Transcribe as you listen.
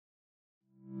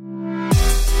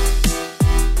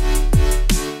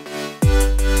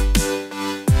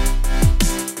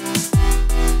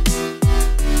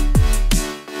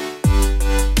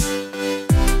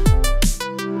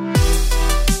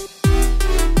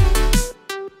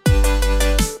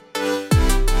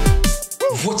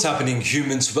What's happening,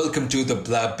 humans? Welcome to the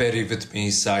BlabBerry with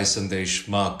me, Sai Sandesh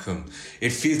Markham.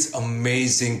 It feels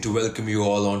amazing to welcome you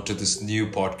all onto this new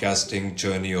podcasting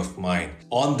journey of mine.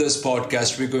 On this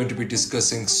podcast, we're going to be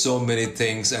discussing so many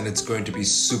things and it's going to be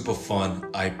super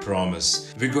fun, I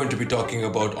promise. We're going to be talking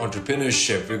about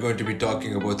entrepreneurship. We're going to be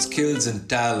talking about skills and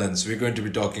talents. We're going to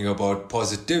be talking about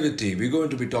positivity. We're going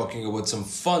to be talking about some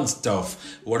fun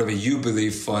stuff, whatever you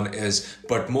believe fun is.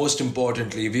 But most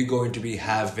importantly, we're going to be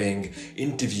having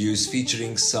interviews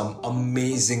featuring some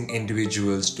amazing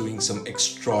individuals doing some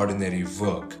extraordinary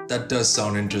work. That does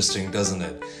sound interesting, doesn't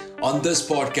it? On this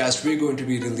podcast, we're going to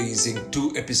be releasing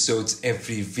 2 episodes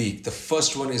every week. The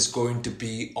first one is going to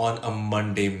be on a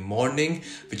Monday morning,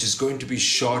 which is going to be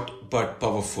short but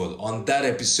powerful. On that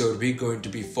episode, we're going to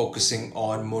be focusing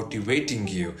on motivating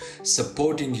you,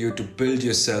 supporting you to build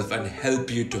yourself and help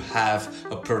you to have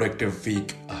a productive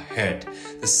week ahead.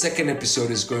 The second episode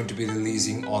is going to be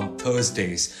releasing on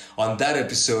Thursdays. On that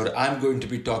episode, I'm going to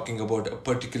be talking about a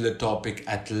particular topic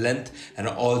at length and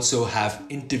also have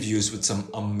interviews with some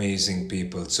amazing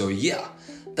people. So yeah,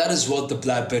 that is what the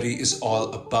BlabBerry is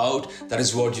all about. That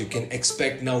is what you can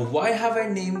expect. Now, why have I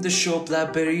named the show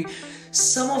BlabBerry?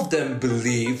 Some of them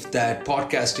believe that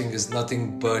podcasting is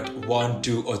nothing but 1,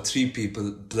 2, or 3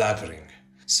 people blabbering.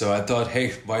 So I thought,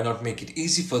 hey, why not make it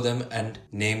easy for them and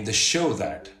name the show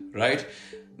that, right?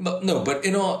 But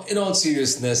in all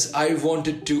seriousness, I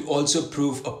wanted to also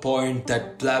prove a point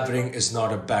that blabbering is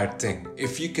not a bad thing.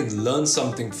 If you can learn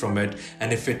something from it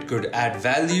and if it could add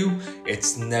value,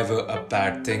 it's never a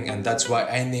bad thing. And that's why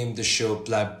I named the show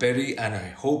BlabBerry and I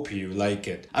hope you like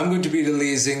it. I'm going to be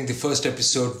releasing the first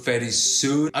episode very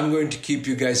soon. I'm going to keep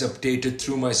you guys updated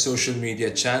through my social media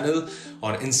channel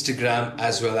on Instagram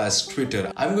as well as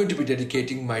Twitter. I'm going to be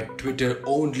dedicating my Twitter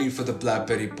only for the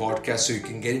BlabBerry podcast, so you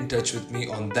can get in touch with me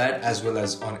on that as well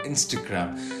as on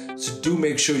Instagram. So do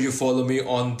make sure you follow me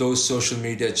on those social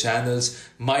media channels.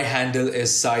 My handle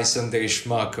is Sai Sandesh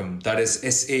Markham. That is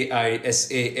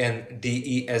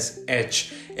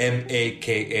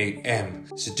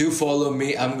SAISANDESHMAKAM. So do follow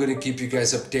me. I'm going to keep you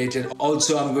guys updated.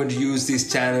 Also, I'm going to use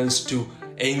these channels to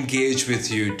engage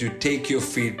with you, to take your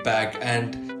feedback,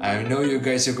 and I know you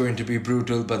guys are going to be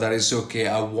brutal, but that is okay.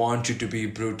 I want you to be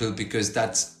brutal because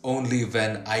that's only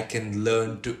when I can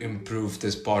learn to improve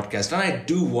this podcast. And I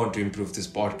do want to improve this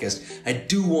podcast. I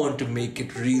do want to make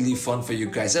it really fun for you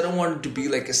guys. I don't want it to be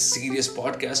like a serious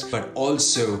podcast, but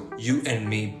also you and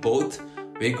me both,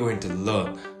 we're going to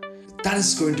learn. That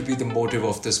is going to be the motive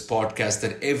of this podcast,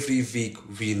 that every week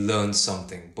we learn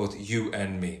something, both you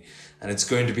and me. And it's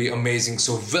going to be amazing.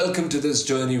 So welcome to this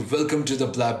journey. Welcome to the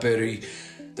BlabBerry.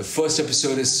 The first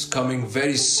episode is coming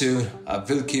very soon. I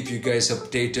will keep you guys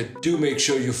updated. Do make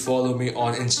sure you follow me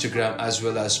on Instagram as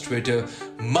well as Twitter.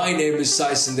 My name is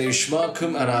Sai Sandesh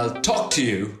Markham and I'll talk to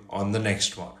you on the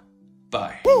next one.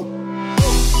 Bye. Woo!